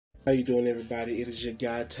How you doing, everybody? It is your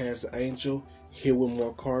guy Taz the Angel here with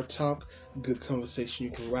more car talk, good conversation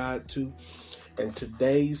you can ride to. And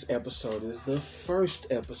today's episode is the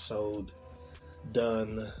first episode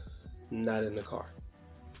done not in the car.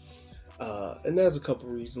 And there's a couple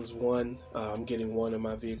reasons. One, I'm getting one of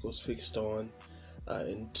my vehicles fixed on,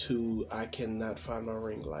 and two, I cannot find my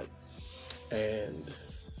ring light. And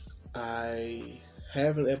I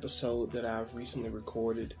have an episode that I've recently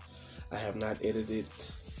recorded. I have not edited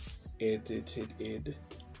it.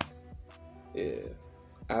 Yeah,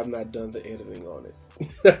 I've not done the editing on it.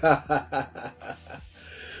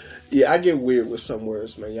 Yeah, I get weird with some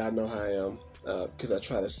words, man. Y'all know how I am, because I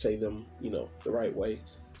try to say them, the right way.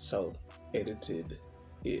 So, edited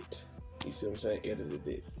it. You see what I'm saying? Edited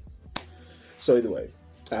it. So either way,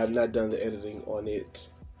 I have not done the editing on it,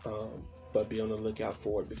 but be on the lookout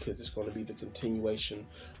for it because it's going to be the continuation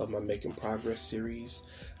of my Making Progress series,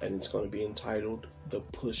 and it's going to be entitled the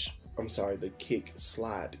Kick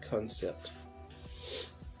Slide Concept.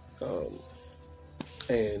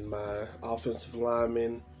 And my offensive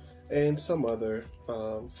linemen and some other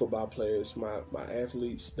football players, my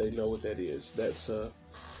athletes, they know what that is. That's an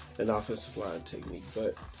offensive line technique,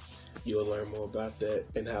 but you'll learn more about that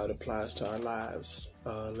and how it applies to our lives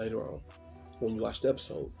later on when you watch the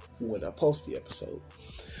episode, when I post the episode.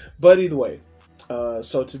 But either way,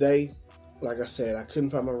 so today, like I said, I couldn't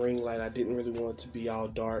find my ring light. I didn't really want it to be all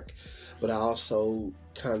dark, but I also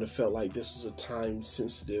kind of felt like this was a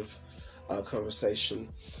time-sensitive conversation.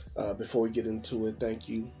 Before we get into it, thank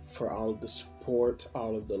you for all of the support,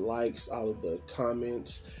 all of the likes, all of the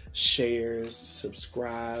comments, shares,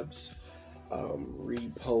 subscribes,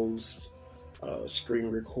 repost, screen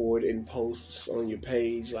record and posts on your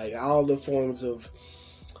page, like all the forms of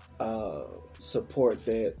support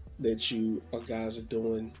that you guys are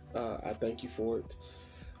doing. I thank you for it.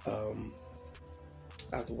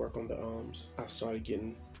 I have to work on the I started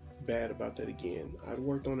getting bad about that again. I'd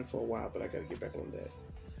worked on it for a while, but I got to get back on that.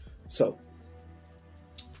 So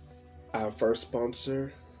our first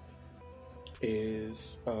sponsor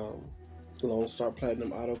is Lone Star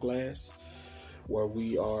Platinum Auto Glass, where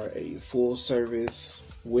we are a full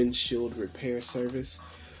service windshield repair service.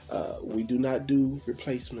 We do not do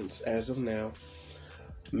replacements as of now,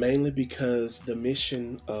 mainly because the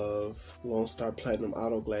mission of Lone Star Platinum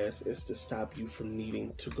Auto Glass is to stop you from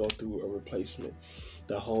needing to go through a replacement.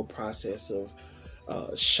 The whole process of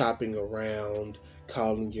shopping around,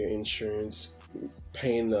 calling your insurance,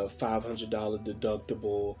 paying the $500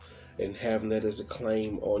 deductible, and having that as a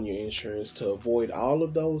claim on your insurance. To avoid all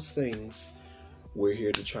of those things, we're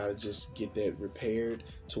here to try to just get that repaired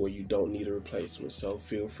to where you don't need a replacement. So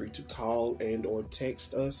feel free to call and or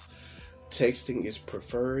text us. Texting is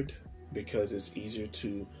preferred because it's easier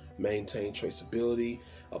to maintain traceability,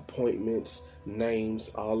 appointments, names,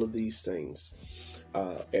 all of these things.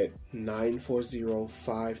 At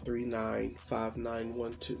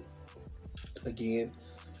 940-539-5912. Again,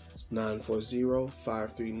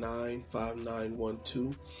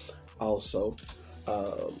 940-539-5912. Also,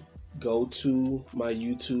 go to my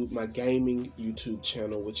gaming YouTube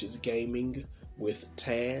channel, which is Gaming with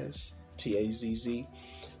Taz, Tazz.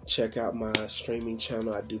 Check out my streaming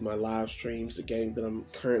channel. I do my live streams. The game that I'm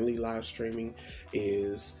currently live streaming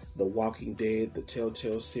is The Walking Dead, the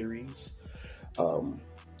Telltale series. I'm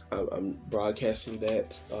broadcasting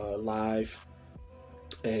that live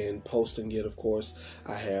and posting it, of course.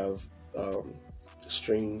 I have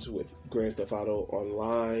streams with Grand Theft Auto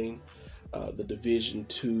Online, The Division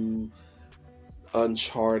 2,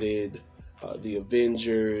 Uncharted, The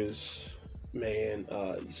Avengers,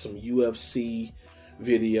 some UFC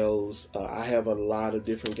videos. I have a lot of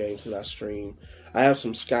different games that I stream. I have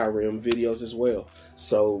some Skyrim videos as well.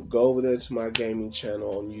 So go over there to my gaming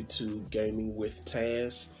channel on YouTube, Gaming with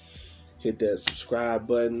Taz. Hit that subscribe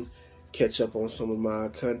button, catch up on some of my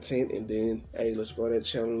content, and then, hey, let's grow that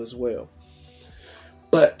channel as well.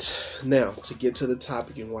 But now, to get to the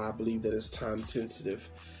topic and why I believe that it's time sensitive,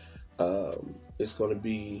 this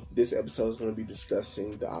episode is going to be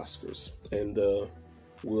discussing the Oscars and the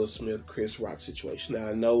Will Smith, Chris Rock situation. Now,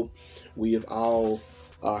 I know we have all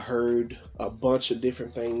heard a bunch of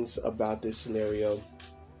different things about this scenario,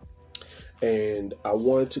 and I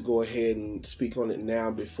wanted to go ahead and speak on it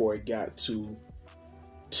now before it got too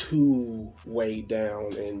weighed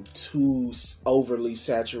down and too overly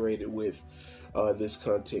saturated with this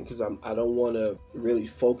content, because I don't want to really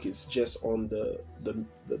focus just on the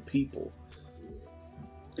people.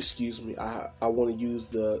 Excuse me. I want to use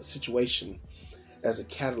the situation as a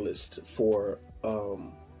catalyst for a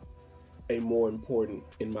more important,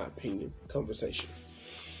 in my opinion, conversation.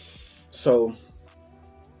 So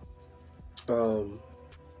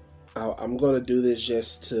I'm going to do this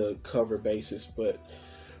just to cover bases, but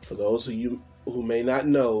for those of you who may not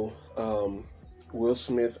know, Will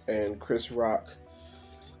Smith and Chris Rock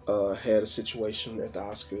had a situation at the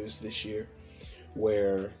Oscars this year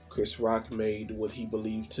where Chris Rock made what he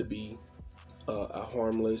believed to be a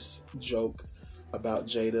harmless joke about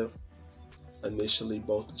Jada. Initially,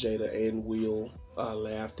 both Jada and Will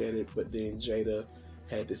laughed at it, but then Jada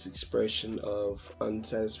had this expression of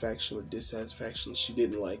unsatisfaction or dissatisfaction. She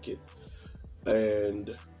didn't like it.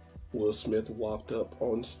 And Will Smith walked up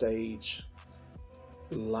on stage,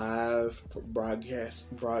 live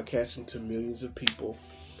broadcasting to millions of people,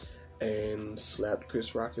 and slapped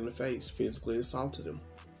Chris Rock in the face, physically assaulted him,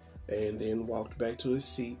 and then walked back to his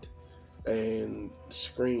seat and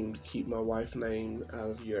screamed, "Keep my wife's name out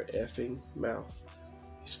of your effing mouth."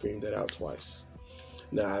 He screamed that out twice.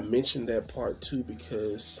 Now, I mentioned that part too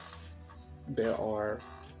because there are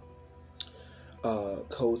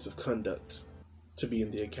codes of conduct to be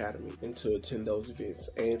in the academy and to attend those events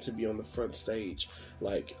and to be on the front stage,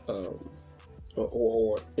 like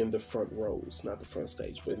or in the front rows, not the front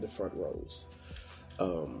stage, but in the front rows.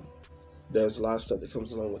 There's a lot of stuff that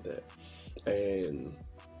comes along with that, and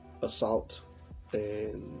assault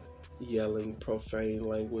and yelling profane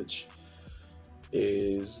language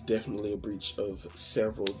is definitely a breach of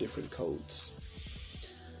several different codes.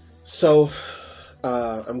 So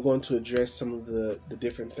I'm going to address some of the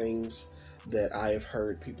different things that I have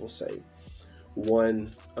heard people say.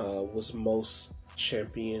 One was most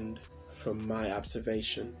championed from my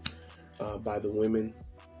observation by the women,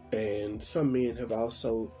 and some men have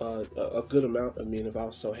also, a good amount of men have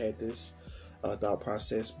also had this thought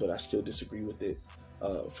process, but I still disagree with it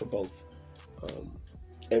for both.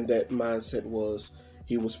 And that mindset was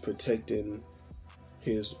he was protecting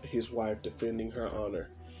his wife, defending her honor.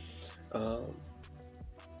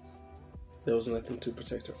 There was nothing to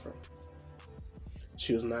protect her from.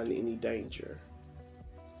 She was not in any danger.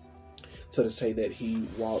 So to say that he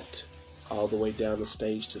walked all the way down the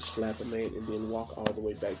stage to slap a man and then walk all the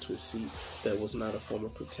way back to his seat, that was not a form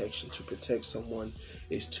of protection. To protect someone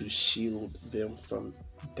is to shield them from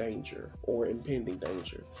danger or impending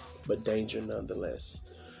danger, but danger nonetheless.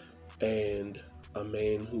 And a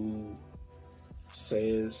man who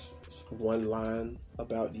says one line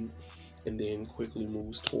about you and then quickly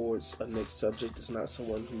moves towards a next subject is not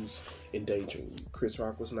someone who's endangering you. Chris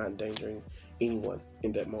Rock was not endangering anyone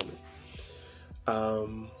in that moment.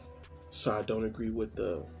 So I don't agree with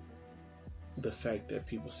the fact that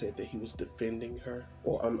people said that he was defending her,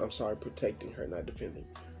 or I'm sorry, protecting her, not defending,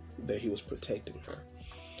 that he was protecting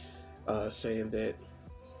her. Saying that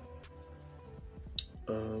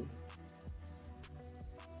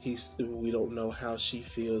we don't know how she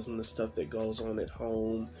feels and the stuff that goes on at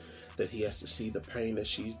home, that he has to see the pain that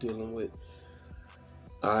she's dealing with.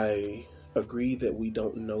 I agree that we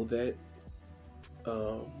don't know that.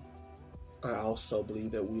 I also believe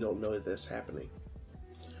that we don't know that that's happening.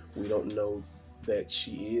 We don't know that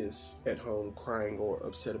she is at home crying or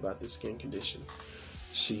upset about this skin condition.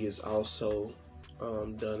 She has also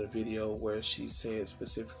done a video where she said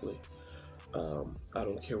specifically, I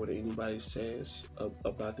don't care what anybody says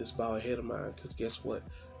about this bald head of mine, because guess what?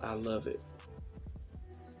 I love it.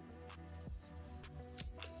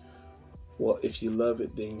 Well, if you love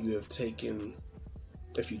it, then you have taken,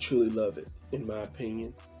 if you truly love it, in my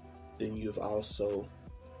opinion, then you have also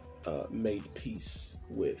made peace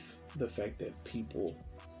with the fact that people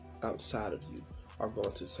outside of you are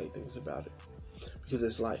going to say things about it. Because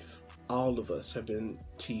it's life. All of us have been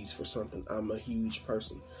teased for something. I'm a huge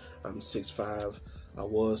person. I'm 6'5". I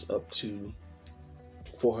was up to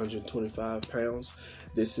 425 pounds.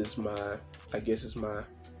 This is my, I guess it's my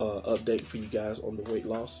update for you guys on the weight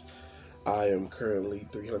loss. I am currently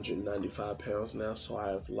 395 pounds now, so I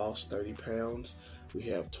have lost 30 pounds. We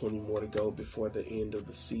have 20 more to go before the end of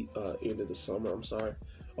the summer. I'm sorry.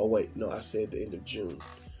 Oh wait, no, I said the end of June.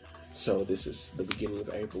 So this is the beginning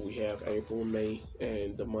of April. We have April, May,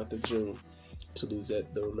 and the month of June to lose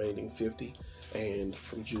the remaining 50. And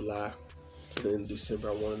from July to the end of December,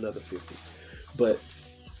 I want another 50. But,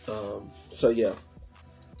 so yeah.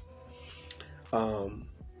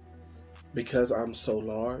 Because I'm so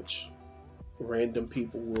large, random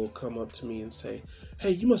people will come up to me and say,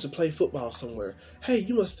 "Hey, you must have played football somewhere. Hey,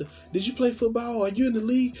 did you play football? Are you in the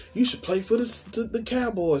league? You should play for the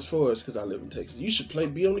Cowboys for us," because I live in Texas. "You should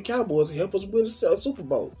be on the Cowboys and help us win a Super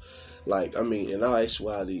Bowl." Like, I mean, in all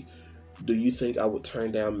actuality, do you think I would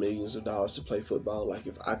turn down millions of dollars to play football? Like,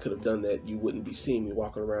 if I could have done that, you wouldn't be seeing me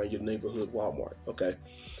walking around your neighborhood Walmart, okay?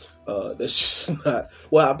 That's just not,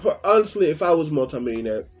 well, honestly, if I was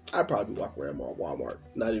multimillionaire, I'd probably walk around Walmart,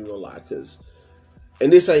 not even gonna lie, because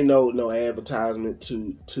And this ain't no advertisement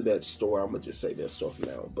to that store. I'm gonna just say that store for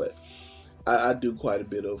now. But I do quite a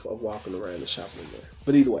bit of walking around and shopping in there.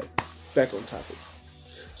 But either way, back on topic.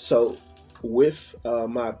 So with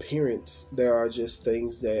my appearance, there are just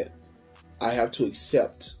things that I have to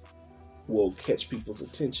accept will catch people's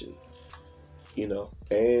attention,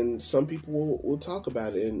 and some people will talk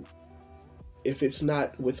about it. And if it's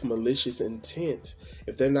not with malicious intent,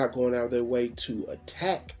 if they're not going out of their way to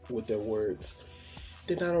attack with their words,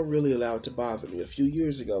 then I don't really allow it to bother me. A few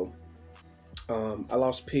years ago, I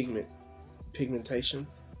lost pigmentation,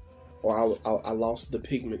 or I lost the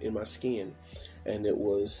pigment in my skin, and it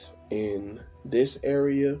was in this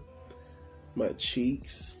area, my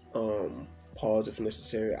cheeks. Pause if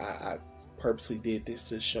necessary. I purposely did this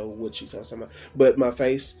to show what cheeks I was talking about. But my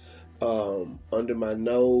face, under my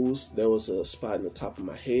nose, there was a spot in the top of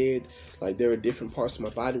my head. Like, there are different parts of my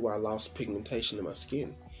body where I lost pigmentation in my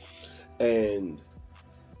skin, and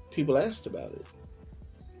people asked about it.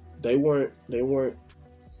 They weren't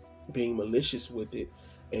being malicious with it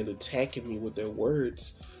and attacking me with their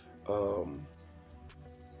words,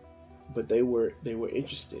 but they were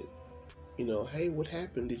interested. Hey, what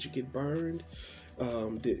happened? Did you get burned?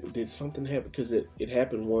 Did something happen? Because it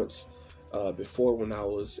happened once before, when I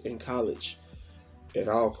was in college at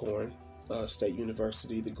Alcorn State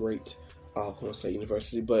University, the great Alcorn State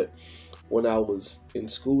University. But when I was in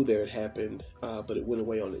school there, it happened, but it went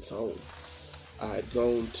away on its own. I had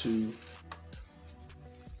gone to...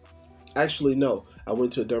 Actually, no. I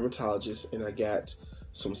went to a dermatologist and I got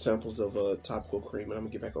some samples of a topical cream. And I'm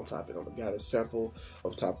going to get back on topic. I got a sample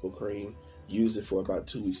of topical cream, used it for about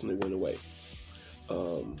 2 weeks, and it went away.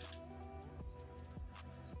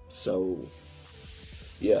 So,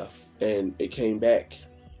 yeah. And it came back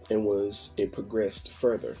and it progressed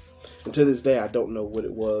further. And to this day, I don't know what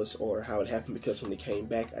it was or how it happened, because when it came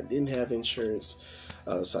back, I didn't have insurance.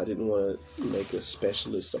 So I didn't want to make a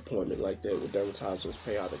specialist appointment like that with dermatologists,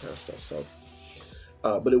 pay all that kind of stuff. So,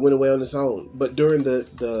 but it went away on its own. But during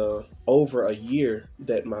the over a year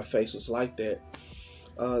that my face was like that,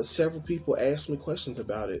 several people asked me questions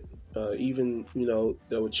about it. Even,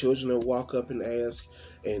 there were children that would walk up and ask,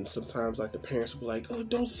 and sometimes like the parents would be like, "Oh,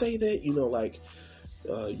 don't say that," you don't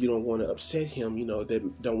want to upset him, they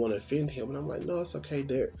don't want to offend him. And I'm like, no, it's okay.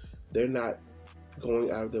 They're not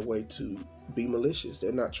going out of their way to be malicious.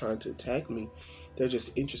 They're not trying to attack me. They're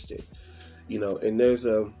just interested, and there's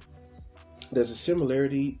a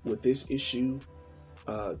similarity with this issue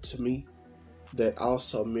to me that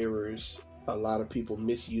also mirrors a lot of people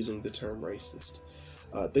misusing the term racist.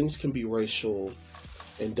 Things can be racial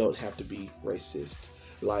and don't have to be racist.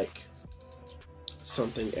 Like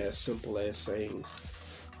something as simple as saying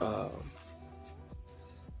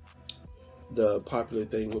the popular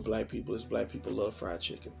thing with black people is black people love fried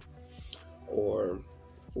chicken, or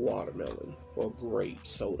watermelon, or grape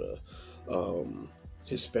soda.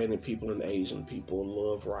 Hispanic people and Asian people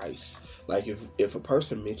love rice. Like, if a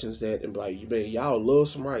person mentions that and be like, y'all love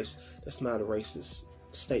some rice, that's not a racist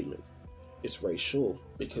statement. It's racial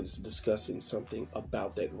because it's discussing something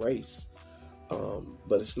about that race.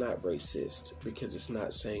 But it's not racist because it's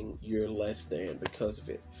not saying you're less than because of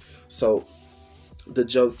it. So the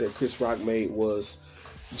joke that Chris Rock made was,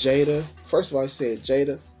 Jada, first of all, he said,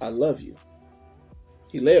 "Jada, I love you."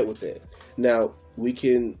 He led with that. Now, we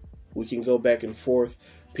can go back and forth.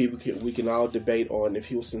 We can all debate on if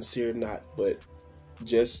he was sincere or not, but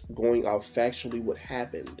just going off factually what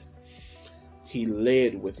happened, he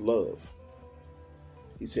led with love.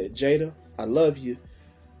 He said, "Jada, I love you."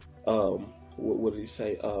 What did he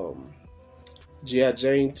say? G.I.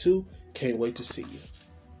 Jane 2, can't wait to see you.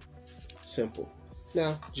 Simple.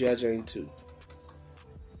 Now, G.I. Jane 2,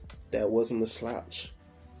 that wasn't a slouch.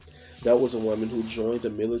 That was a woman who joined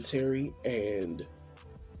the military and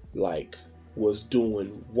was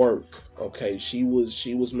doing work. Okay, she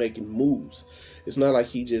was making moves. It's not like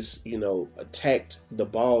he just attacked the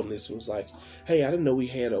baldness and was like, "Hey, I didn't know we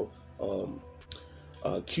had a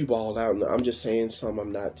cue ball out." And I'm just saying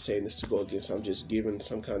I'm not saying this to go against. I'm just giving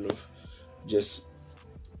some kind of just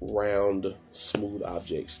round, smooth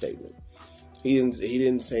object statement. He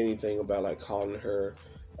didn't say anything about calling her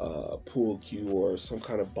pool cue or some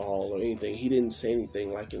kind of ball or anything. He didn't say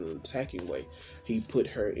anything like in an attacking way. He put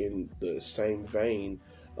her in the same vein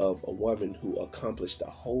of a woman who accomplished a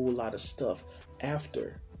whole lot of stuff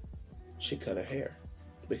after she cut her hair,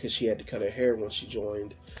 because she had to cut her hair when she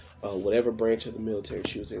joined whatever branch of the military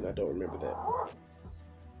she was in. I don't remember that.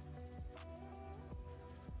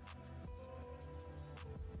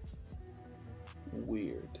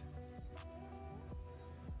 Weird.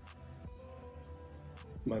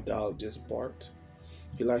 My dog just barked.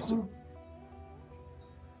 He likes to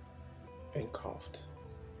and coughed.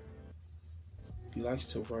 He likes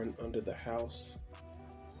to run under the house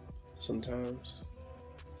sometimes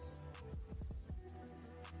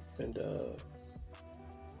and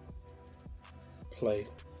play.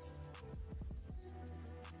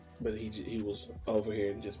 But he was over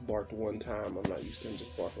here and just barked one time. I'm not used to him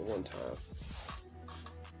just barking one time.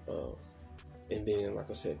 And then, like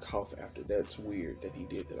I said, cough after. That's weird that he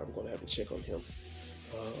did that. I'm going to have to check on him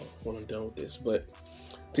when I'm done with this. But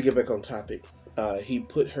to get back on topic, he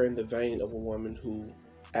put her in the vein of a woman who,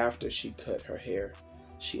 after she cut her hair,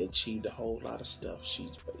 she achieved a whole lot of stuff.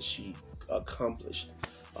 She accomplished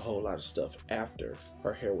a whole lot of stuff after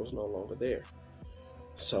her hair was no longer there.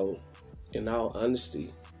 So, in all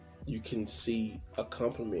honesty, you can see a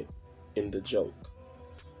compliment in the joke,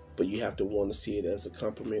 but you have to want to see it as a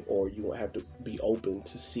compliment, or you have to be open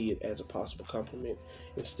to see it as a possible compliment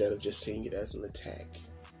instead of just seeing it as an attack.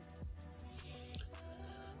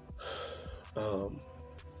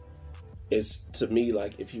 It's to me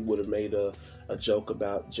like if he would have made a joke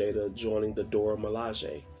about Jada joining the Dora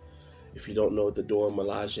Milaje. If you don't know what the Dora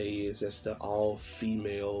Milaje is, that's the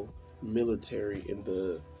all-female military in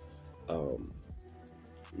the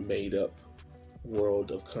made-up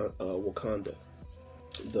world of Wakanda,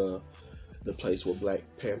 the place where Black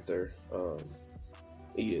Panther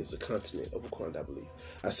is, the continent of Wakanda, I believe.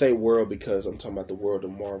 I say world because I'm talking about the world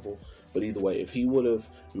of Marvel, but either way, if he would have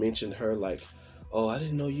mentioned her like, oh, I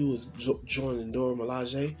didn't know you was joining Dora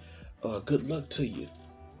Milaje, good luck to you.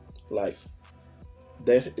 Like,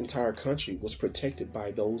 that entire country was protected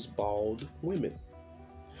by those bald women.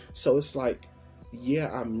 So it's like, yeah,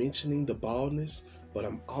 I'm mentioning the baldness, but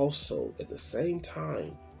I'm also at the same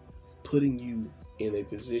time putting you in a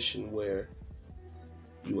position where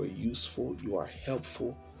you are useful, you are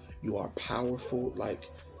helpful, you are powerful. Like,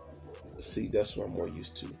 see, that's what I'm more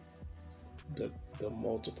used to. The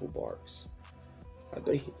multiple barks. I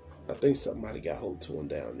think somebody got hold to him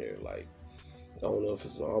down there. Like, I don't know if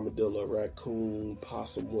it's an armadillo, raccoon,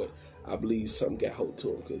 possum, what. I believe something got hold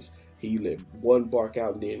to him because he let one bark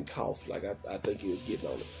out and then cough. Like, I think he was getting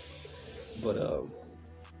on it. But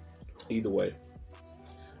either way,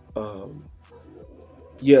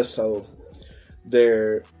 yeah. So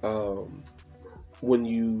there, when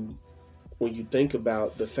you think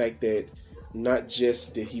about the fact that not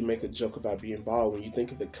just did he make a joke about being bald, when you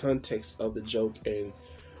think of the context of the joke and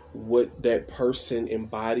what that person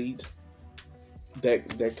embodied,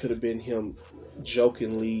 that could have been him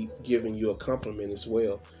jokingly giving you a compliment as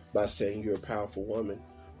well by saying you're a powerful woman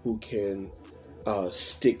who can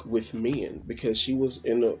stick with men, because she was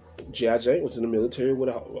in the G.I. Jane was in the military with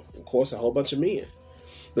of course a whole bunch of men,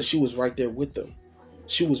 but she was right there with them.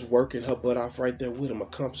 She was working her butt off right there with them,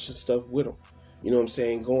 accomplishing stuff with them. You know what I'm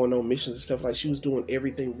saying? Going on missions and stuff. Like, she was doing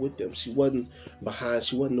everything with them. She wasn't behind.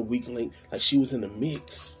 She wasn't the weak link. Like, she was in the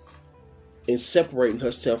mix and separating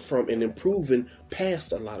herself from and improving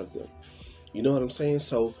past a lot of them. You know what I'm saying?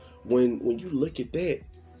 So when you look at that,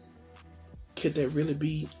 could that really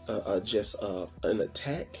be just an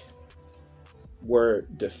attack where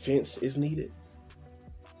defense is needed?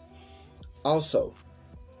 Also,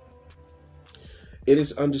 it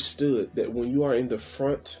is understood that when you are in the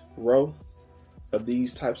front row of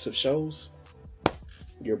these types of shows,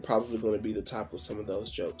 you're probably going to be the top of some of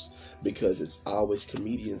those jokes, because it's always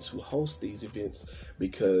comedians who host these events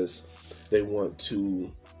because they want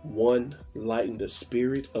to, one, lighten the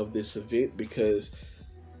spirit of this event, because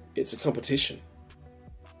it's a competition.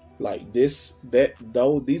 Like these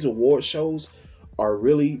award shows are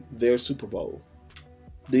really their Super Bowl.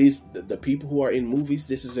 The people who are in movies,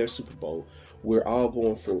 this is their Super Bowl. We're all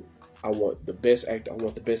going for, I want the best actor, I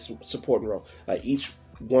want the best supporting role. Like, each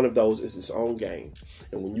one of those is its own game.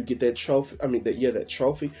 And when you get that trophy, that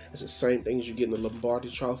trophy, it's the same thing as you getting a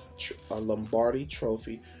Lombardi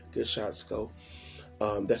trophy. Good shot, Sco.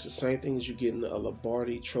 That's the same thing as you getting a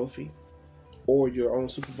Lombardi trophy or your own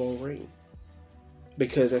Super Bowl ring.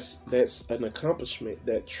 Because that's an accomplishment,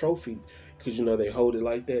 that trophy, because they hold it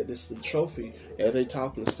like that. This is the trophy as they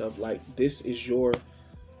talking and stuff. Like, this is your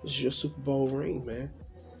Super Bowl ring, man.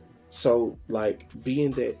 So, like,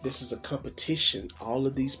 being that this is a competition, all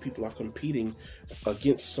of these people are competing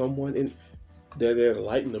against someone, and they're there to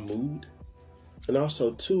lighten the mood. And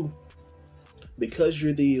also, too, because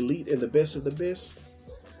you're the elite and the best of the best,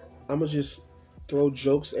 I'm going to just throw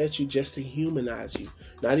jokes at you just to humanize you.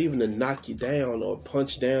 Not even to knock you down or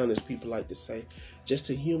punch down, as people like to say. Just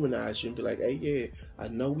to humanize you and be like, hey, yeah, I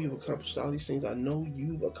know we've accomplished all these things. I know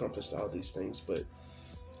you've accomplished all these things, but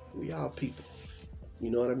we all people. You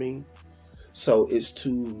know what I mean? So it's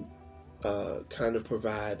to kind of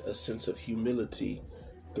provide a sense of humility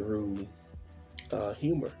through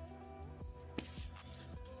humor.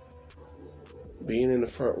 being in the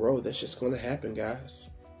front row, that's just going to happen, guys.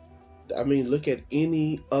 I mean, look at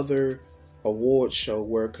any other award show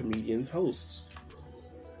where a comedian hosts.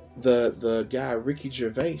 The guy Ricky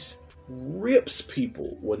Gervais rips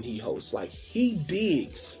people when he hosts. Like, he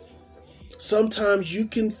digs. Sometimes you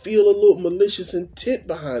can feel a little malicious intent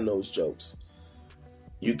behind those jokes.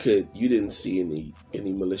 You didn't see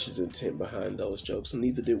any malicious intent behind those jokes, and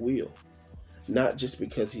neither did Will. Not just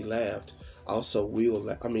because he laughed. Also,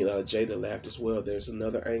 Jada laughed as well. There's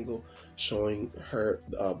another angle showing her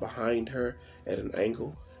behind her at an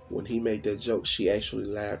angle. When he made that joke, she actually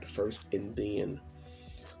laughed first, and then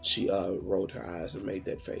she rolled her eyes and made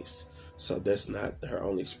that face. So that's not her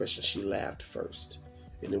only expression. She laughed first,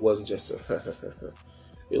 and it wasn't just a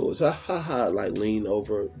it was a ha ha, like lean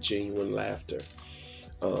over genuine laughter.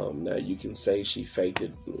 Now you can say she faked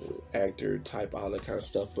it, actor type, all that kind of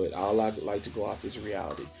stuff, but all I like to go off is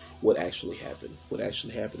reality. What actually happened? What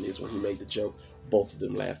actually happened is when he made the joke, both of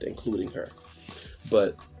them laughed, including her.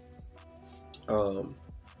 But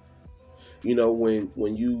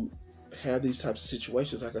when you have these types of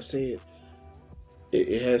situations, like I said,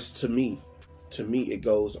 it has to me it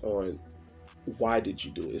goes on. Why did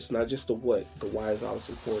you do it? It's not just the what. The why is always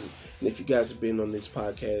important. And if you guys have been on this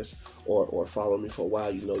podcast or follow me for a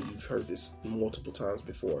while, you know you've heard this multiple times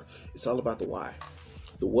before. It's all about the why.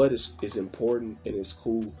 The what is important and it's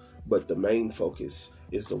cool, but the main focus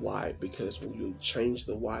is the why, because when you change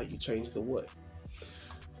the why, you change the what.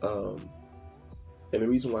 And the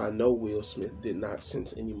reason why I know Will Smith did not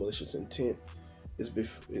sense any malicious intent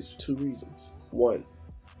is two reasons. One,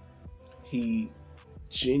 he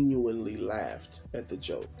genuinely laughed at the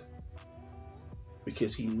joke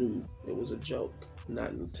because he knew it was a joke,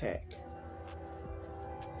 not an attack.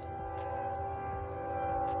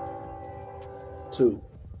 Two,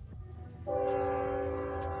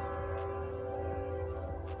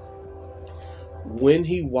 when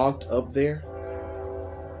he walked up there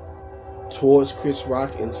towards Chris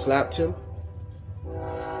Rock and slapped him,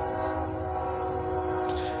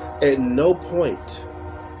 at no point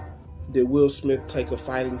did Will Smith take a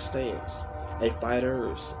fighting stance, a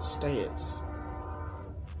fighter's stance.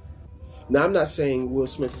 Now, I'm not saying Will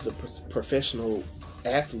Smith is a professional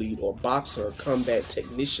athlete or boxer or combat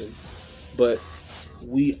technician, but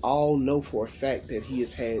we all know for a fact that he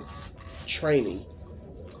has had training,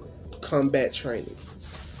 combat training.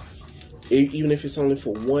 Even if it's only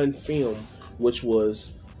for one film, which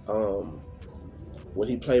was when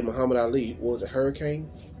he played Muhammad Ali. What was it, Hurricane?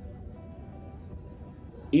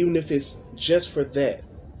 Even if it's just for that,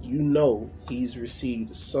 you know he's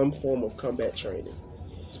received some form of combat training.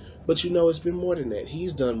 But you know it's been more than that.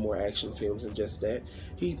 He's done more action films than just that.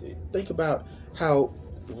 Think about how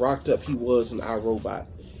rocked up he was in iRobot.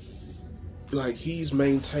 Like, he's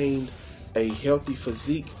maintained a healthy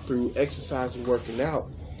physique through exercise and working out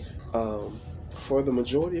for the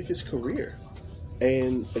majority of his career.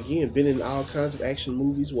 And again, been in all kinds of action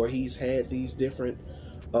movies where he's had these different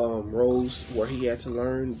roles where he had to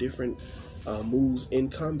learn different moves in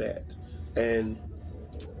combat. And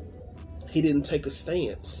he didn't take a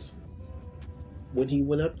stance when he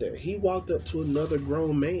went up there. He walked up to another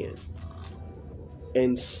grown man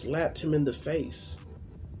and slapped him in the face.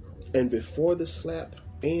 And before the slap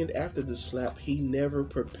and after the slap, he never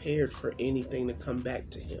prepared for anything to come back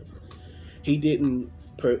to him. He didn't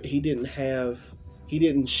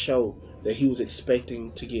show that he was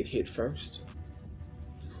expecting to get hit first.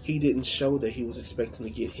 He didn't show that he was expecting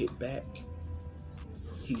to get hit back.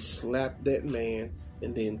 He slapped that man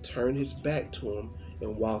and then turned his back to him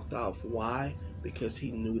and walked off. Why? Because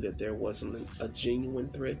he knew that there wasn't a genuine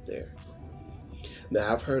threat there.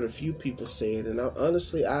 Now, I've heard a few people say it, and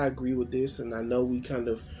honestly, I agree with this, and I know we kind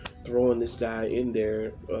of throwing this guy in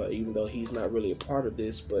there, even though he's not really a part of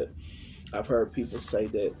this, but I've heard people say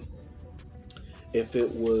that if it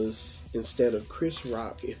was, instead of Chris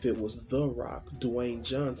Rock, if it was The Rock, Dwayne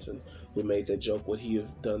Johnson, who made that joke, would he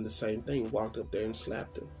have done the same thing, walked up there and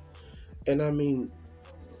slapped him? And I mean,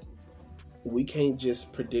 we can't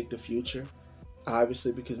just predict the future,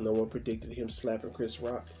 obviously, because no one predicted him slapping Chris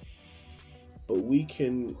Rock. But we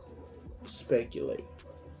can speculate.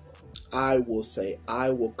 I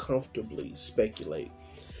will comfortably speculate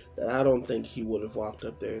that I don't think he would have walked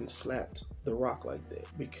up there and slapped The Rock like that,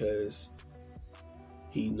 because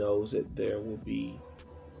he knows that there will be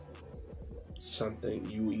something.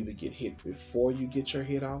 You will either get hit before you get your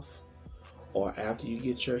hit off, or after you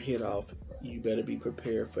get your hit off. You better be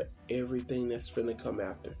prepared for everything that's finna come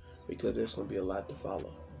after, because there's gonna be a lot to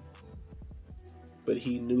follow. But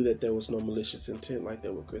he knew that there was no malicious intent like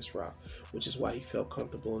that with Chris Rock, which is why he felt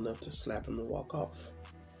comfortable enough to slap him and walk off.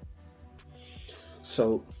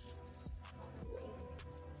 So,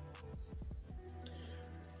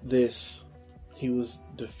 this, he was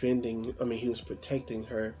defending, he was protecting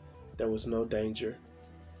her. There was no danger.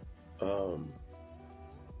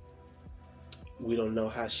 We don't know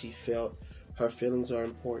how she felt. Her feelings are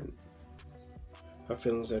important. Her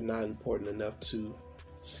feelings are not important enough to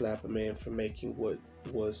slap a man for making what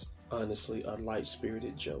was honestly a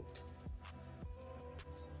light-spirited joke.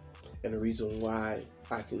 And the reason why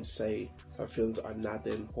I can say her feelings are not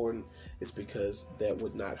that important is because that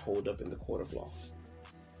would not hold up in the court of law.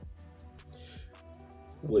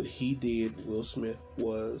 What he did, Will Smith,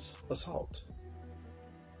 was assault.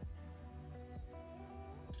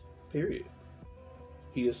 Period.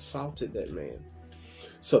 He assaulted that man.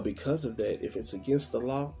 So because of that, if it's against the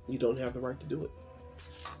law, you don't have the right to do it.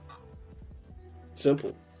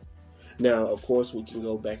 Simple. Now, of course, we can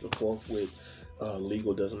go back and forth with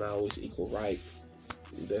legal doesn't always equal right.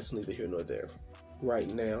 That's neither here nor there.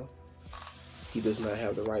 Right now, he does not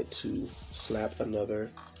have the right to slap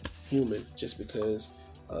another human just because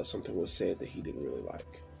something was said that he didn't really like.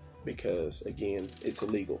 Because, again, it's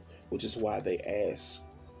illegal, which is why they asked.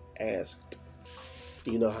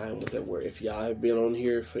 You know how I am with that word. If y'all have been on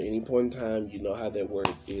here for any point in time, you know how that word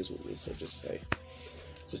is with me. So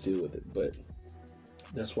just deal with it. But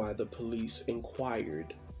that's why the police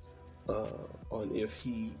inquired on if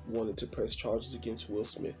he wanted to press charges against Will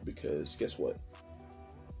Smith, because guess what?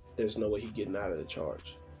 There's no way he's getting out of the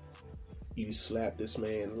charge. You slapped this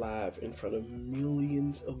man live in front of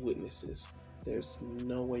millions of witnesses. There's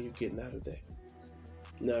no way you're getting out of that.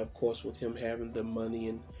 Now, of course, with him having the money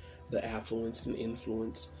and the affluence and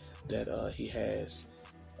influence that he has,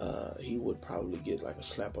 he would probably get like a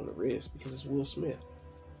slap on the wrist because it's Will Smith.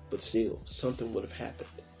 But still, something would have happened.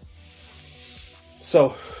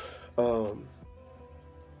 So,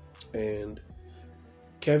 and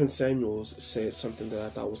Kevin Samuels said something that I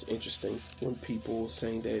thought was interesting when people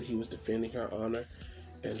saying that he was defending her honor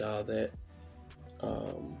and all that.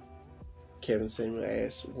 Kevin Samuel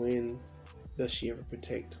asked, when does she ever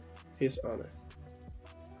protect his honor?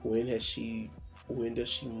 When does she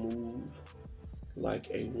move like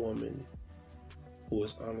a woman who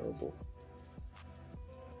is honorable?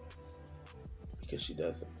 Because she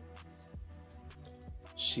doesn't.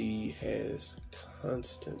 She has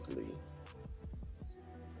constantly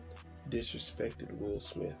disrespected Will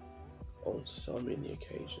Smith on so many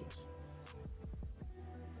occasions.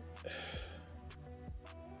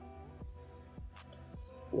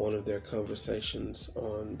 One of their conversations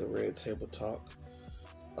on the Red Table Talk,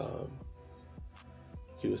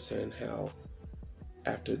 he was saying how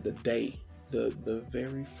after the day, the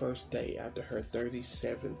very first day after her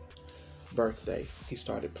 37th birthday, he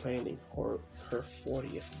started planning her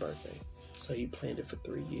 40th birthday. So he planned it for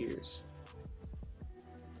 3 years.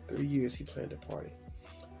 3 years he planned a party.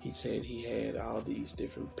 He said he had all these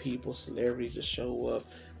different people, celebrities to show up,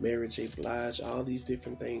 Mary J. Blige, all these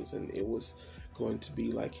different things, and it was going to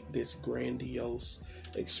be like this grandiose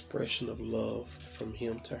expression of love from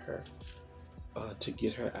him to her, to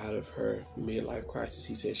get her out of her midlife crisis.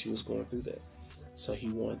 He said she was going through that. So he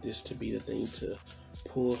wanted this to be the thing to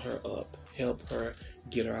pull her up, help her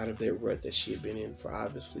get her out of that rut that she had been in for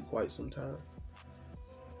obviously quite some time.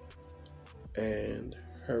 And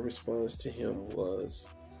her response to him was,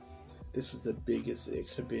 this is the biggest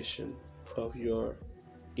exhibition of your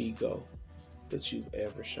ego that you've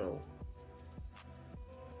ever shown.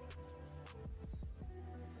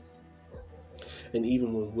 And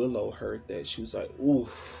even when Willow heard that, she was like,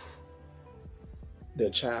 oof. Their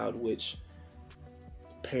child, which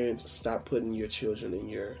parents, stop putting your children in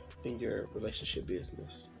your relationship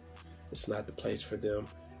business. It's not the place for them,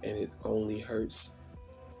 and it only hurts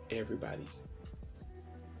everybody.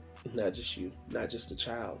 Not just you, not just the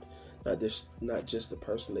child, not just the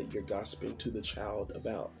person that you're gossiping to the child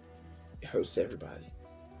about. It hurts everybody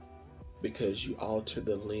because you alter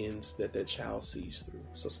the lens that child sees through.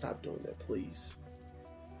 So stop doing that, please.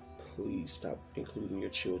 Please stop including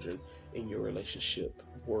your children in your relationship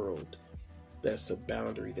world. That's a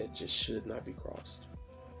boundary that just should not be crossed.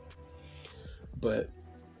 But,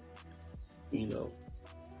 even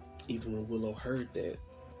when Willow heard that,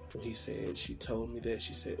 when he said, she told me that,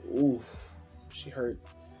 she said, ooh, she hurt.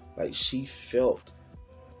 Like, she felt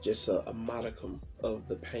just a modicum of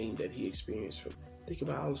the pain that he experienced from. Think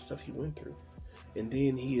about all the stuff he went through. And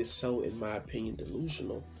then he is so, in my opinion,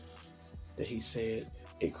 delusional that he said,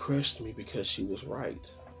 it crushed me because she was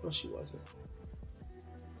right. No, she wasn't.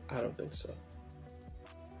 I don't think so.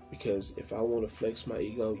 Because if I want to flex my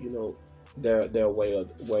ego, there are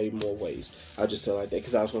way more ways. I'll just say like that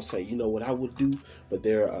because I was gonna say, what I would do, but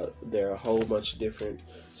there are a whole bunch of different.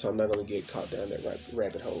 So I'm not gonna get caught down that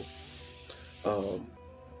rabbit hole.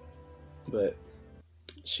 But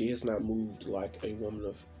She has not moved like a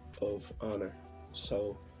woman of honor.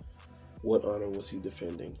 So what honor was he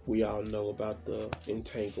defending? We all know about the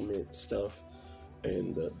entanglement stuff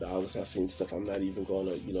and the August Alsina stuff. I'm not even going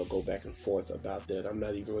to, go back and forth about that. I'm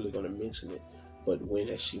not even really going to mention it. But when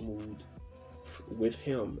has she moved with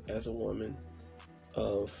him as a woman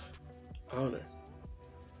of honor?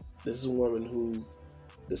 This is a woman who,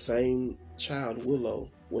 the same child,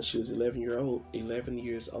 Willow, when she was 11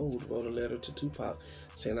 years old, wrote a letter to Tupac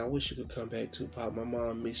saying, "I wish you could come back, Tupac. My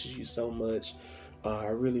mom misses you so much. I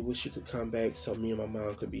really wish you could come back so me and my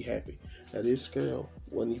mom could be happy." Now, this girl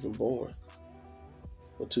wasn't even born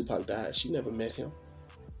when Tupac died. She never met him.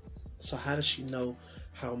 So how does she know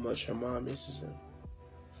how much her mom misses him?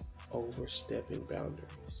 Overstepping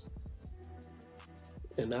boundaries.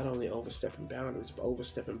 And not only overstepping boundaries, but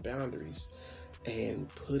overstepping boundaries and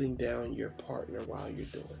putting down your partner while you're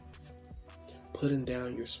doing. Putting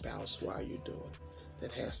down your spouse while you're doing.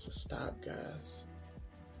 That has to stop, guys.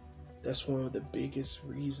 That's one of the biggest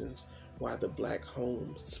reasons why the black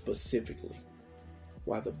home specifically,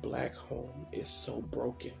 why the black home is so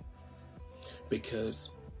broken. Because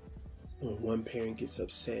when one parent gets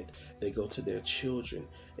upset, they go to their children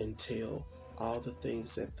and tell all the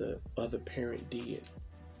things that the other parent did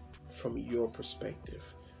from your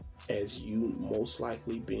perspective, as you most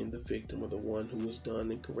likely being the victim or the one who was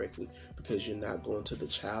done incorrectly, because you're not going to the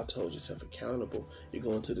child to hold yourself accountable. You're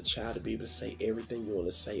going to the child to be able to say everything you want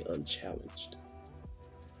to say unchallenged.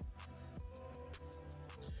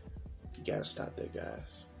 You gotta stop that,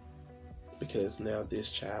 guys. Because now this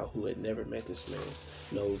child who had never met this man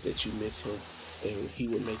knows that you miss him, and he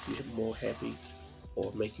would make you more happy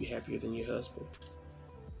or make you happier than your husband.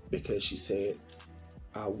 Because she said,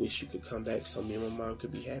 "I wish you could come back so me and my mom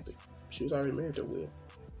could be happy." She was already married to Will.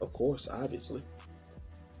 Of course, obviously.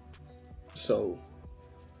 So,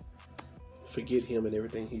 forget him and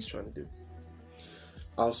everything he's trying to do.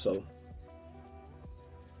 Also,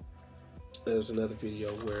 there's another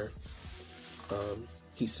video where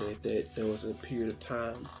he said that there was a period of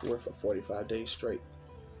time where for 45 days straight,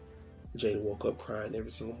 Jada woke up crying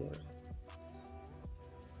every single morning.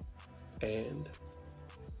 And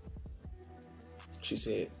he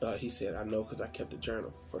said, "I know because I kept a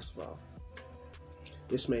journal." First of all,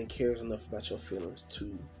 this man cares enough about your feelings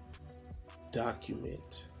to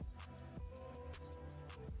document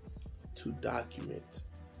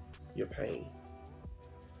your pain,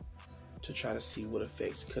 to try to see what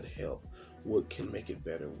effects could help, what can make it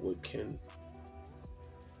better,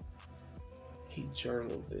 he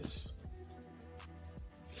journaled this.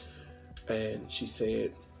 And she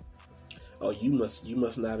said, "Oh, you must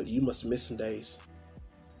miss some days."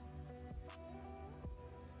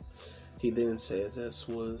 He then says, "This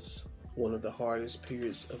was one of the hardest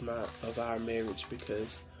periods of our marriage,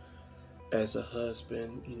 because as a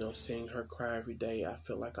husband, seeing her cry every day, I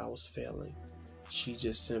felt like I was failing."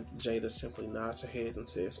 Jada simply nods her head and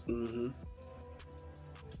says, "Mm-hmm."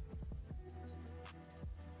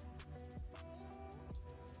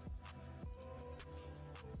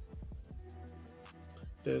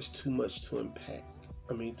 There's too much to unpack.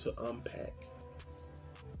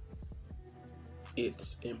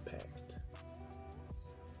 Its impact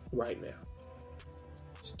right now.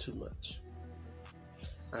 It's too much.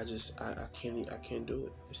 I can't do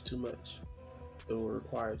it. It's too much. It will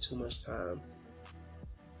require too much time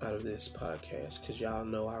out of this podcast, because y'all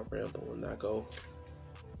know I ramble and I go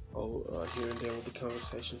here and there with the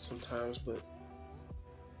conversation sometimes. But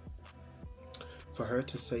for her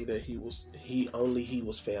to say that he was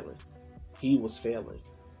failing,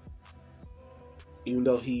 even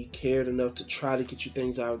though he cared enough to try to get you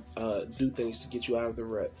things out, do things to get you out of the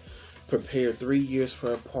rut, prepared 3 years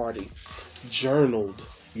for a party, journaled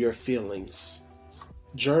your feelings,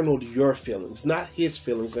 not his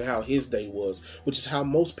feelings and how his day was, which is how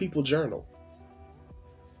most people journal.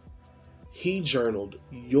 He journaled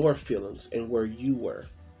your feelings and where you were,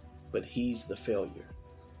 but he's the failure.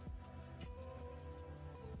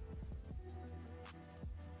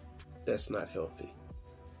 That's not healthy.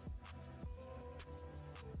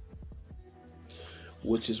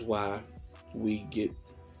 Which is why we get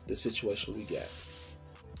the situation we got.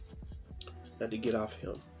 Now, to get off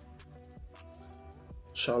him,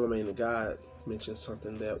 Charlamagne the God mentioned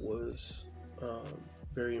something that was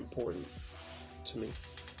very important to me.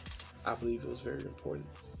 I believe it was very important.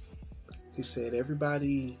 He said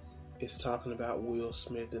everybody is talking about Will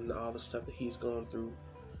Smith and all the stuff that he's gone through,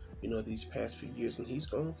 these past few years, and he's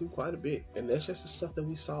gone through quite a bit. And that's just the stuff that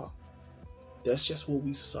we saw. That's just what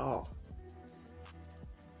we saw.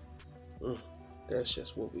 That's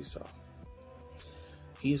just what we saw.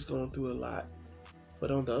 He's gone through a lot.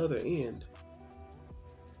 But on the other end,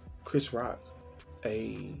 Chris Rock,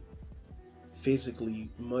 a physically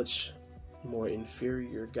much more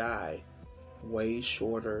inferior guy, way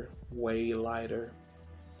shorter, way lighter,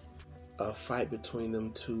 a fight between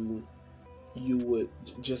them two, you would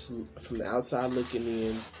just from the outside looking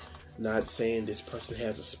in, not saying this person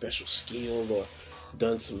has a special skill or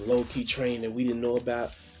done some low-key training that we didn't know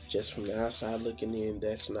about, just from the outside looking in,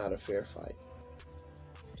 that's not a fair fight.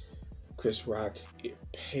 Chris Rock, it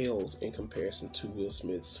pales in comparison to Will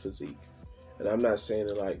Smith's physique. And I'm not saying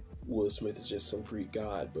that like Will Smith is just some Greek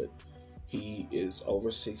god, but he is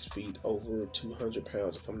over 6 feet, over 200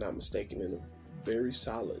 pounds, if I'm not mistaken, and very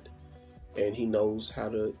solid. And he knows how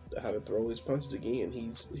to throw his punches again.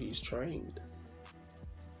 He's trained.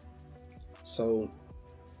 So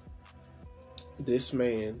this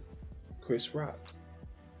man, Chris Rock,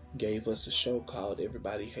 gave us a show called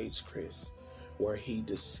Everybody Hates Chris, where he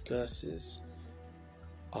discusses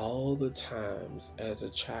all the times as a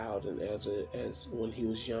child and as when he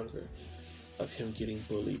was younger of him getting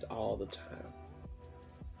bullied all the time.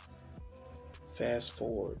 Fast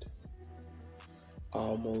forward,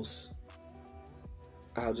 almost,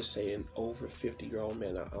 I'll just say an over 50-year-old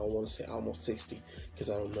man. I don't want to say almost 60 because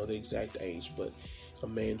I don't know the exact age, but a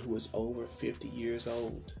man who is over 50 years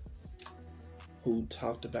old who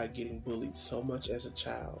talked about getting bullied so much as a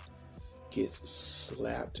child gets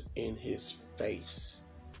slapped in his face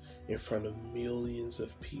in front of millions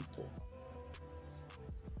of people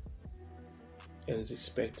and is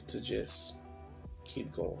expected to just keep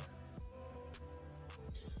going.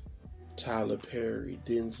 Tyler Perry,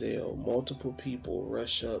 Denzel, multiple people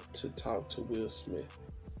rush up to talk to Will Smith,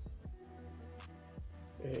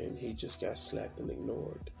 and he just got slapped and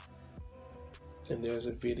ignored. And there's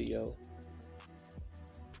a video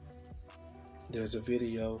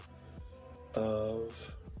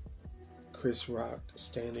of Chris Rock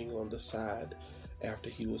standing on the side after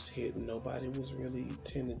he was hit and nobody was really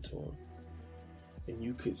tending to him. And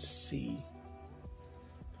you could see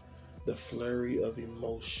the flurry of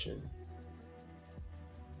emotion,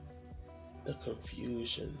 the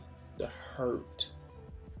confusion, the hurt,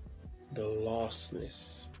 the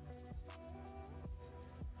lostness.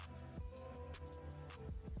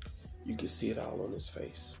 You could see it all on his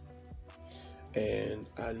face. And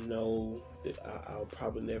I know that I'll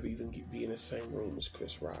probably never even be in the same room as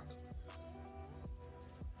Chris Rock.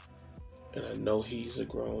 And I know he's a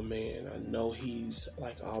grown man. I know he's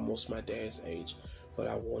like almost my dad's age, but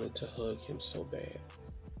I wanted to hug him so bad.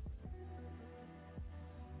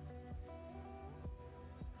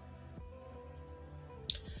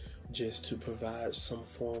 Just to provide some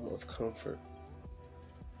form of comfort.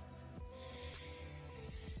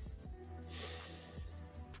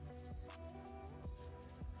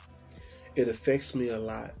 It affects me a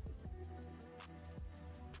lot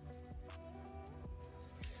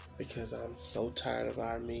because I'm so tired of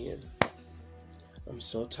our men. I'm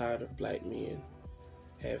so tired of black men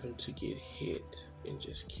having to get hit and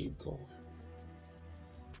just keep going.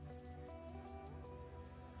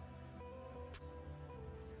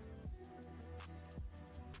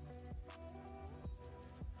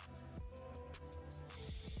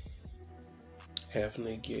 Having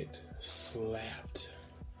to get slapped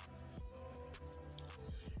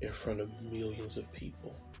in front of millions of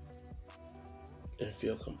people and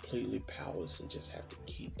feel completely powerless and just have to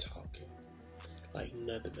keep talking like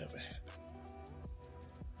nothing ever happened.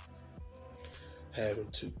 Having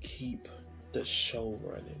to keep the show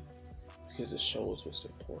running because the show is what's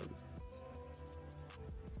important.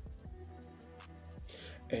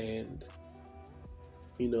 And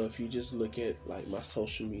you know, if you just look at like my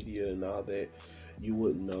social media and all that, you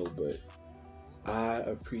wouldn't know, but I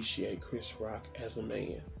appreciate Chris Rock as a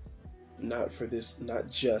man. Not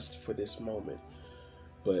just for this moment,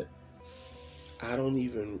 but I don't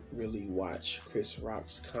even really watch Chris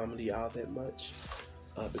Rock's comedy all that much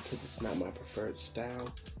because it's not my preferred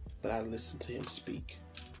style, but I listen to him speak.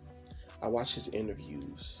 I watch his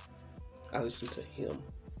interviews. I listen to him.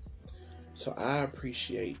 So I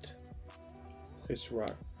appreciate Chris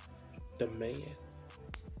Rock, the man,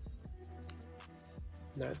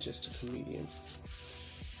 not just a comedian.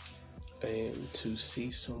 And to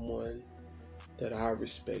see someone that I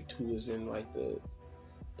respect who is in like the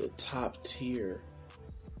top tier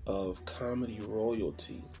of comedy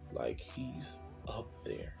royalty, like he's up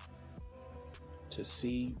there. To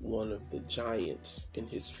see one of the giants in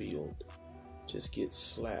his field just get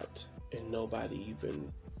slapped and nobody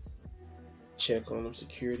even check on him.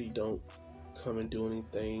 Security don't come and do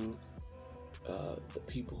anything. The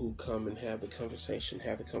people who come and have the conversation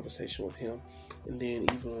with him. And then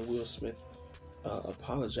even when Will Smith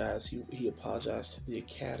apologized. He apologized to the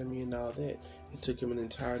Academy and all that. It took him an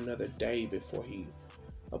entire another day before he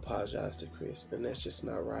apologized to Chris, and that's just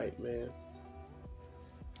not right, man.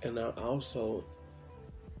 And I'm also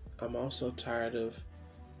tired of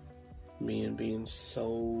men being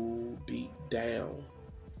so beat down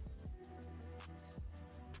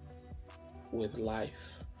with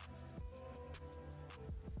life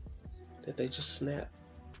that they just snap.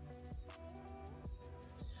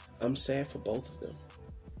 I'm sad for both of them.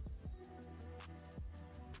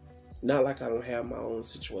 Not like I don't have my own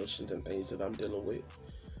situations and things that I'm dealing with,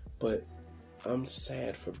 but I'm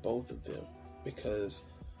sad for both of them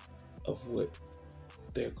because of what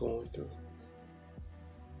they're going through.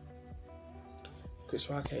 Chris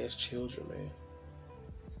Rock has children, man.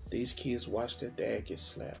 These kids watch their dad get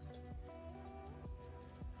slapped.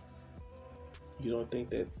 You don't think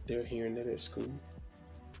that they're hearing that at school?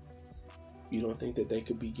 You don't think that they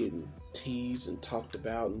could be getting teased and talked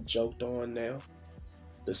about and joked on now?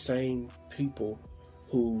 The same people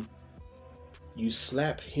who you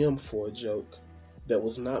slap him for a joke that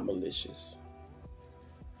was not malicious.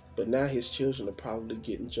 But now his children are probably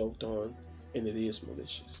getting joked on and it is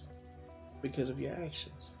malicious because of your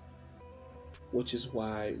actions. Which is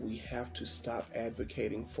why we have to stop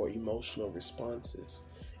advocating for emotional responses,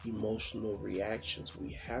 emotional reactions. We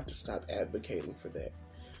have to stop advocating for that.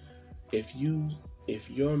 If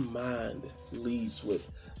your mind leads with,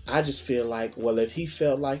 I just feel like, well, if he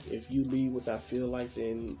felt like, if you lead with I feel like,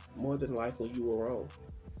 then more than likely you were wrong.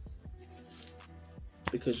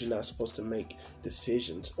 Because you're not supposed to make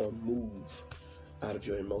decisions or move out of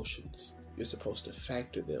your emotions. You're supposed to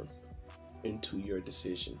factor them into your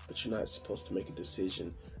decision, but you're not supposed to make a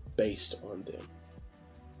decision based on them.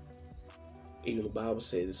 Even the Bible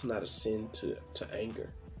says it's not a sin to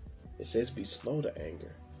anger. It says be slow to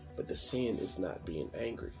anger, but the sin is not being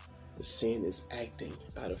angry. The sin is acting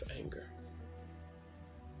out of anger.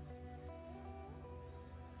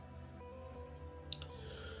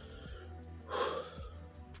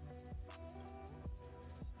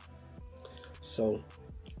 So,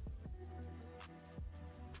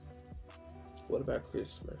 what about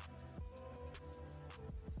Chris, man?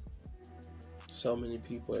 So many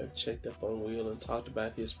people have checked up on Will and talked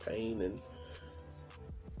about his pain, and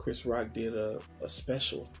Chris Rock did a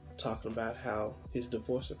special talking about how his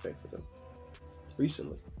divorce affected him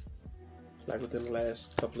recently, like within the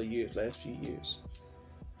last couple of years, last few years.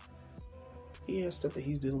 He has stuff that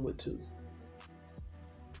he's dealing with too.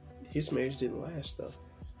 His marriage didn't last though.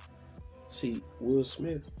 See, Will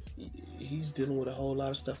Smith, he's dealing with a whole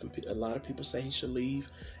lot of stuff, and a lot of people say he should leave.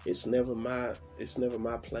 It's never my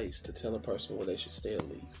place to tell a person whether they should stay or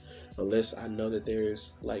leave, unless I know that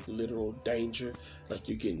there's like literal danger, like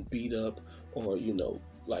you're getting beat up or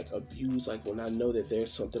like abused. Like when I know that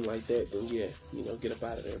there's something like that, then yeah, get up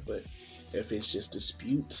out of there. But if it's just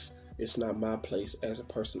disputes, it's not my place as a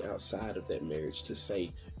person outside of that marriage to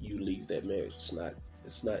say you leave that marriage.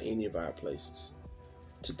 It's not any of our places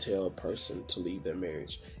to tell a person to leave their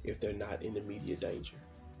marriage if they're not in immediate danger.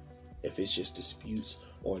 If it's just disputes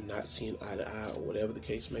or not seeing eye to eye or whatever the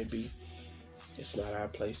case may be, it's not our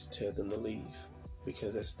place to tell them to leave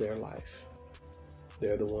because that's their life.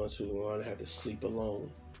 They're the ones who are going to have to sleep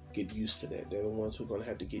alone, get used to that. They're the ones who are going to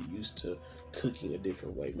have to get used to cooking a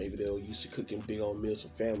different way. Maybe they were used to cooking big old meals for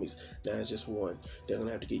families. Now it's just one. They're going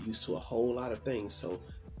to have to get used to a whole lot of things. So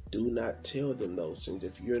do not tell them those things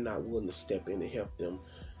if you're not willing to step in and help them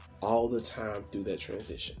all the time through that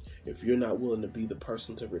transition. If you're not willing to be the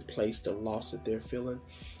person to replace the loss that they're feeling,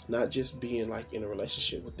 not just being like in a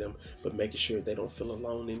relationship with them, but making sure they don't feel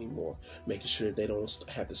alone anymore, making sure they don't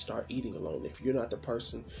have to start eating alone. If you're not the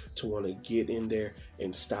person to want to get in there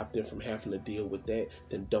and stop them from having to deal with that,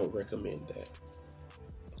 then don't recommend that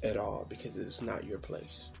at all, because it's not your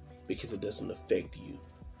place, because it doesn't affect you.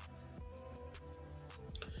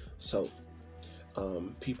 So,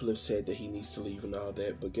 people have said that he needs to leave and all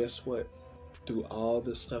that, but guess what? Through all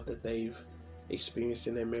the stuff that they've experienced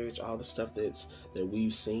in their marriage, all the stuff that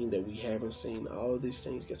we've seen, that we haven't seen, all of these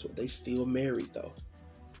things, guess what? They still married though.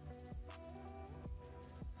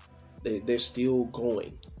 They're still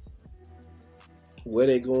going. Where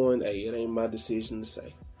they going, hey, it ain't my decision to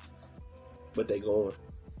say. But they going.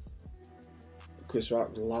 Chris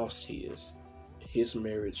Rock lost his. His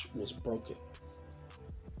marriage was broken.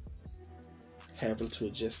 Having to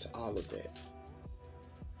adjust to all of that.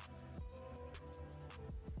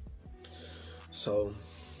 So,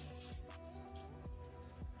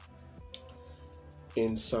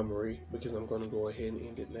 in summary, because I'm going to go ahead and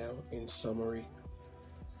end it now. In summary,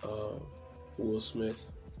 Will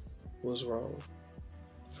Smith was wrong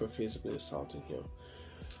for physically assaulting him.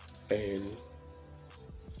 And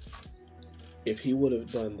If he would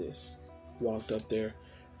have done this, walked up there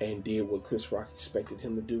and did what Chris Rock expected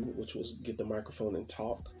him to do, which was get the microphone and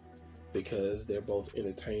talk, because they're both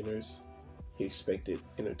entertainers. He expected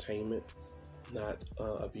entertainment, not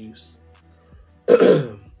abuse.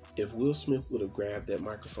 If Will Smith would have grabbed that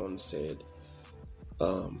microphone and said,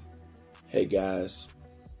 hey guys,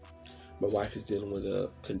 my wife is dealing with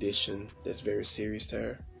a condition that's very serious to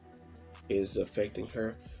her, is affecting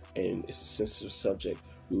her, and it's a sensitive subject.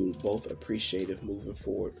 We would both appreciate it moving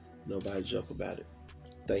forward. Nobody joke about it.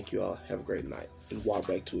 Thank you all. Have a great night. And walk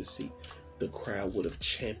back to his seat. The crowd would have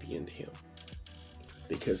championed him,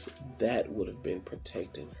 because that would have been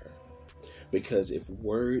protecting her. Because if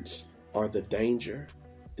words are the danger,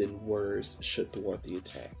 then words should thwart the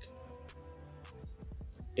attack.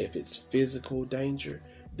 If it's physical danger,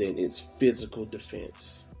 then it's physical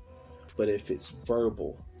defense. But if it's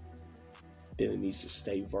verbal, then it needs to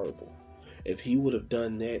stay verbal. If he would have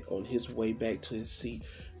done that on his way back to his seat,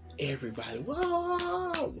 everybody,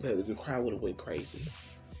 whoa, the crowd would have went crazy.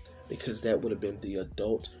 Because that would have been the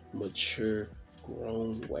adult, mature,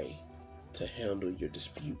 grown way to handle your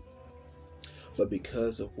dispute. But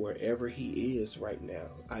because of wherever he is right now,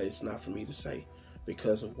 it's not for me to say,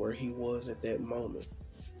 because of where he was at that moment,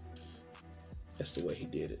 that's the way he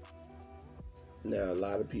did it. Now, a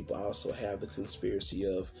lot of people also have the conspiracy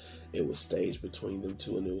of it was staged between them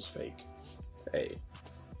two and it was fake. Hey,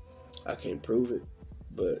 I can't prove it,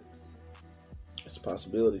 but it's a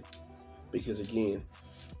possibility. Because again,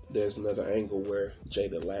 there's another angle where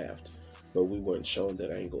Jada laughed, but we weren't shown that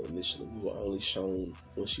angle initially. We were only shown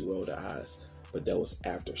when she rolled her eyes, but that was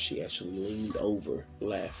after she actually leaned over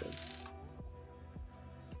laughing.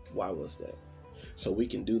 Why was that? So we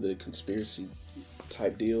can do the conspiracy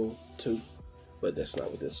type deal too, but that's not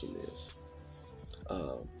what this one is.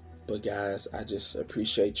 But guys, I just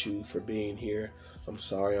appreciate you for being here. I'm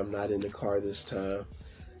sorry I'm not in the car this time.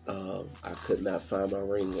 I could not find my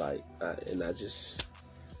ring light, and I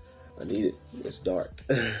need it. It's dark.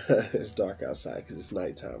 It's dark outside because it's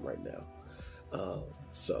nighttime right now.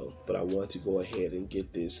 But I want to go ahead and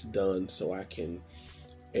get this done so I can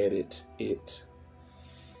edit it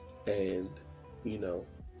and,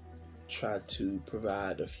 try to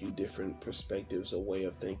provide a few different perspectives, a way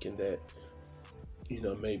of thinking that,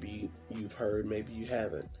 maybe you've heard, maybe you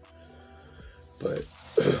haven't. But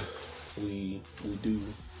we do,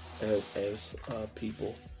 as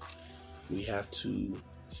people, we have to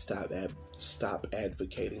stop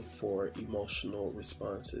advocating for emotional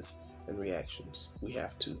responses and reactions. We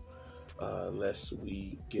have to, lest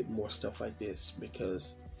we get more stuff like this,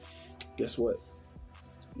 because guess what?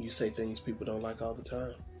 You say things people don't like all the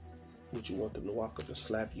time. Would you want them to walk up and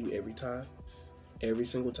slap you every time? Every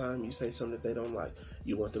single time you say something that they don't like,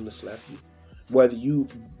 you want them to slap you? Whether you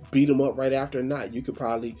beat them up right after or not, you could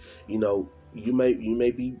probably, you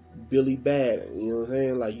may be Billy Bad, you know what I'm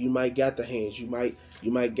saying? Like, you might got the hands, you might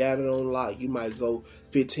got it on lock, you might go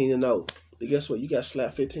 15-0. But guess what? You got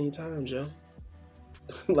slapped 15 times, yo.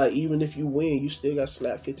 Like, even if you win, you still got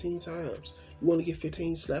slapped 15 times. You want to get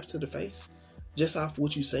 15 slaps to the face just off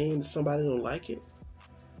what you saying that somebody don't like it?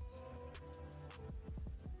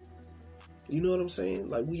 You know what I'm saying?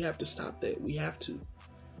 Like, we have to stop that. We have to.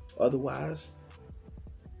 Otherwise,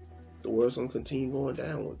 the world's going to continue going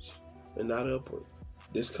downwards and not upward.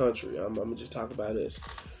 This country, I'm going to just talk about this.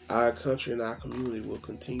 Our country and our community will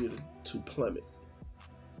continue to plummet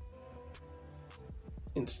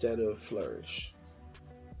instead of flourish.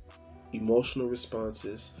 Emotional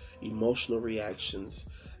responses, emotional reactions,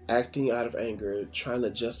 acting out of anger, trying to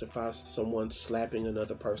justify someone slapping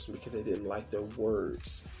another person because they didn't like their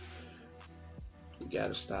words. We got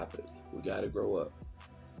to stop it. We got to grow up.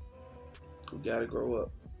 We got to grow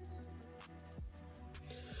up.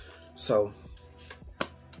 So,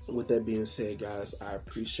 with that being said, guys, I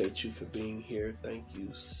appreciate you for being here. Thank you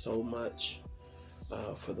so much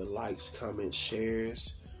for the likes, comments,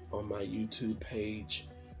 shares on my YouTube page,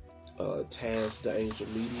 Taz the Angel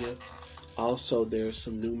Media. Also, there's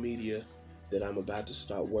some new media that I'm about to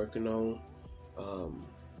start working on.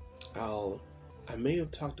 I may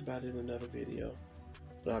have talked about it in another video,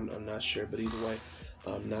 but I'm not sure. But either way,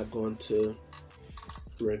 I'm not going to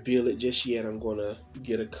reveal it just yet. I'm going to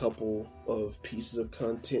get a couple of pieces of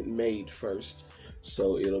content made first,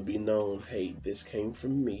 so it'll be known, hey, this came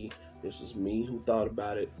from me. This was me who thought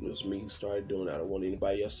about it. It was me who started doing it. I don't want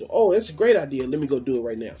anybody else to, oh, that's a great idea, let me go do it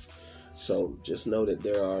right now. So just know that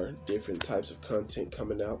there are different types of content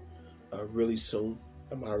coming out really soon.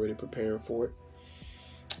 I'm already preparing for it.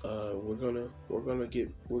 We're gonna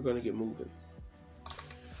get moving.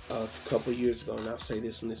 A couple of years ago, and I'll say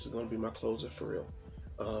this, and this is gonna be my closer for real.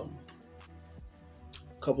 A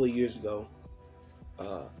couple of years ago,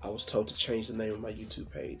 I was told to change the name of my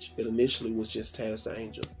YouTube page. It initially was just Taz the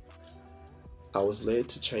Angel. I was led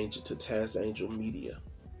to change it to Taz the Angel Media.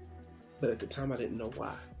 But at the time I didn't know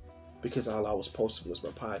why. Because all I was posting was my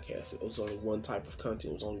podcast. It was only one type of content.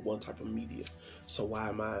 It was only one type of media. So why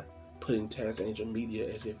am I putting Taz the Angel Media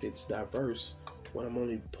as if it's diverse when I'm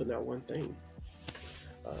only putting out one thing?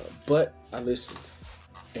 But I listened.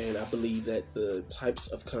 And I believe that the types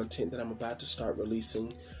of content that I'm about to start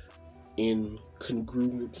releasing in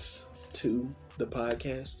congruence to the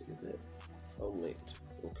podcast is it linked.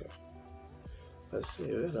 Okay. Let's see.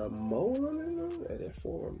 Is there a mole on it? That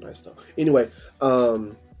forum. Nice stuff. Anyway,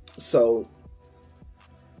 so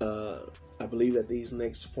I believe that these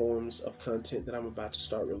next forms of content that I'm about to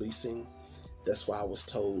start releasing, that's why I was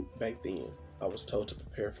told back then. I was told to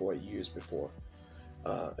prepare for it years before.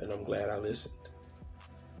 And I'm glad I listened.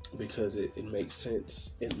 Because it makes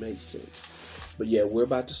sense. It makes sense. But yeah, we're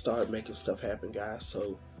about to start making stuff happen, guys.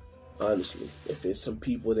 So honestly, if it's some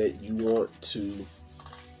people that you want to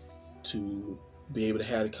be able to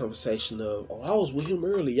have the conversation of, oh, I was with him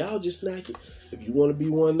early, y'all just snacking. If you want to be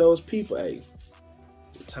one of those people, hey,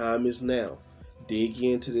 the time is now. Dig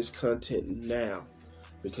into this content now.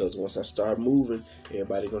 Because once I start moving,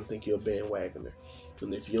 everybody gonna think you're a bandwagoner.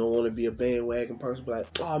 And if you don't want to be a bandwagon person, be like,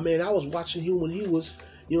 oh man, I was watching him when he was,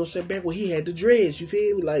 you know what I'm saying, back when he had the dreads, you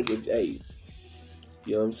feel me? Like, hey,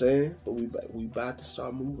 you know what I'm saying? But we about to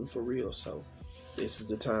start moving for real, so this is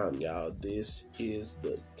the time, y'all. This is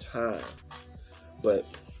the time. But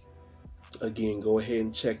again, go ahead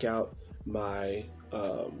and check out my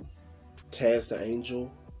Taz the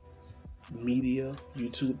Angel Media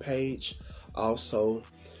YouTube page. Also,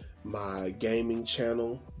 my gaming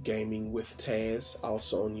channel, Gaming with Taz,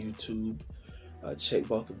 also on YouTube. Check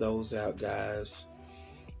both of those out, guys.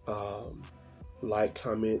 Like,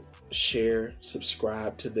 comment, share,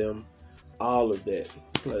 subscribe to them, all of that.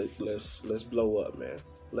 Let's blow up, man.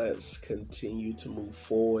 Let's continue to move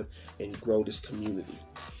forward and grow this community.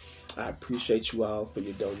 I appreciate you all for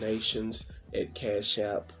your donations at Cash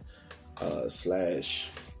App /Taz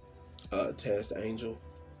the Angel,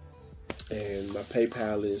 and my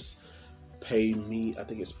PayPal is PayMe. I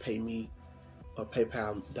think it's PayMe or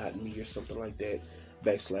PayPal.me or something like that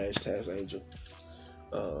 /Taz the Angel.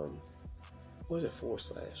 What is it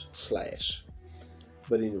 //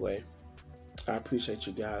 But anyway, I appreciate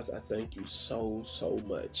you guys. I thank you so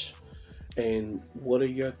much. And what are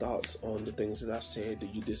your thoughts on the things that I said? Do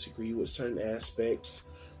you disagree with certain aspects?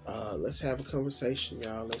 Let's have a conversation,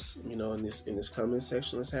 y'all. Let's, in this comment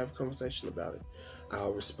section, let's have a conversation about it.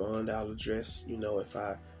 I'll respond. I'll address,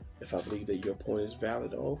 if I believe that your point is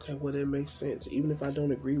valid. Okay, well, that makes sense. Even if I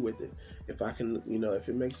don't agree with it, if I can, if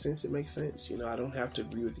it makes sense, it makes sense. I don't have to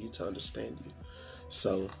agree with you to understand you.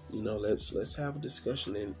 So, let's have a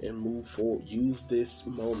discussion and move forward. Use this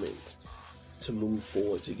moment to move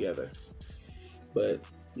forward together. But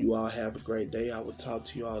you all have a great day. I will talk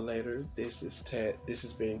to you all later. This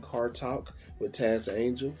has been Car Talk with Taz the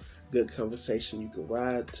Angel. Good conversation you can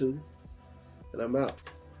ride to. And I'm out.